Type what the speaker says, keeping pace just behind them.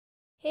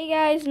Hey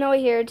guys, Noah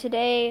here.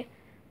 Today,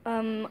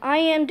 I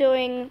am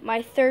doing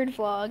my third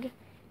vlog.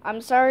 I'm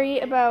sorry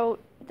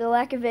about the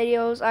lack of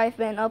videos I've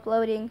been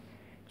uploading.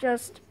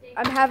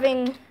 I'm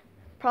having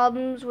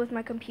problems with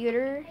my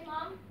computer. Hey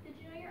Mom, did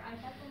you know your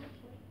iPad's almost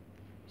full?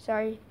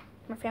 Sorry,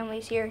 my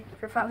family's here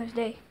for Father's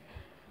Day.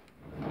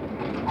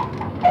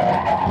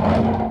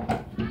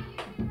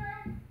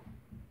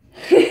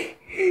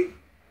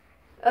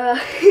 uh,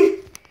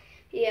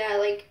 yeah,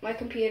 like my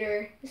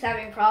computer is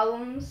having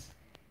problems.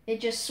 It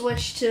just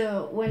switched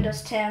to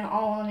Windows 10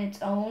 all on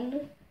its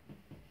own.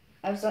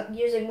 I was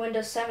using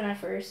Windows 7 at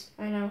first.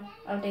 I know,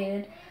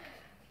 outdated.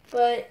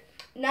 But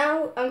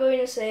now I'm going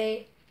to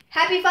say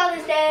Happy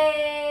Father's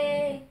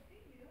Day!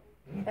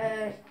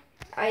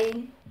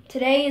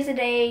 Today is a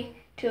day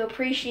to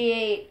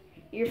appreciate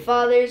your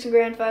fathers and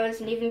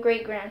grandfathers and even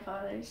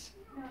great-grandfathers.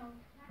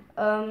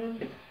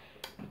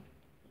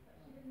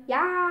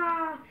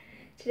 Yeah!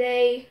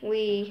 Today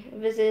we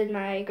visited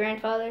my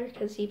grandfather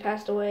because he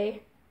passed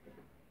away.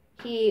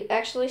 He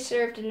actually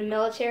served in the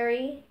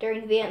military during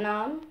the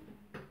Vietnam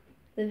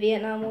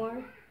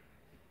War.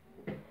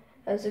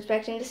 I was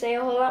expecting to say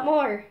a whole lot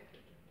more.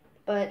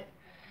 But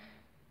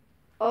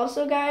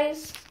also,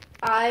 guys,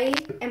 I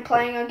am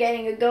planning on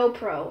getting a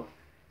GoPro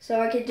so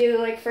I could do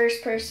like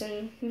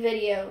first-person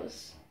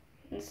videos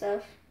and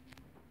stuff.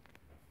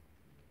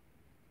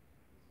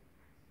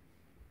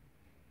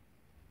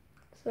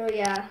 So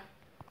yeah.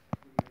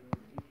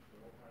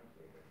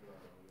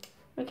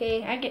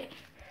 Okay,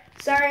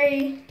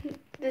 sorry,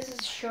 this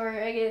is short.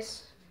 I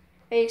guess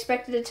I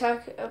expected to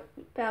talk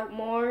about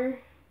more,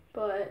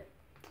 but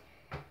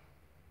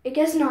I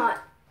guess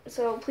not.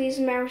 So please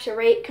remember to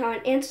rate,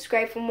 comment, and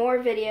subscribe for more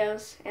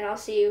videos, and I'll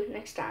see you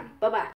next time. Bye-bye.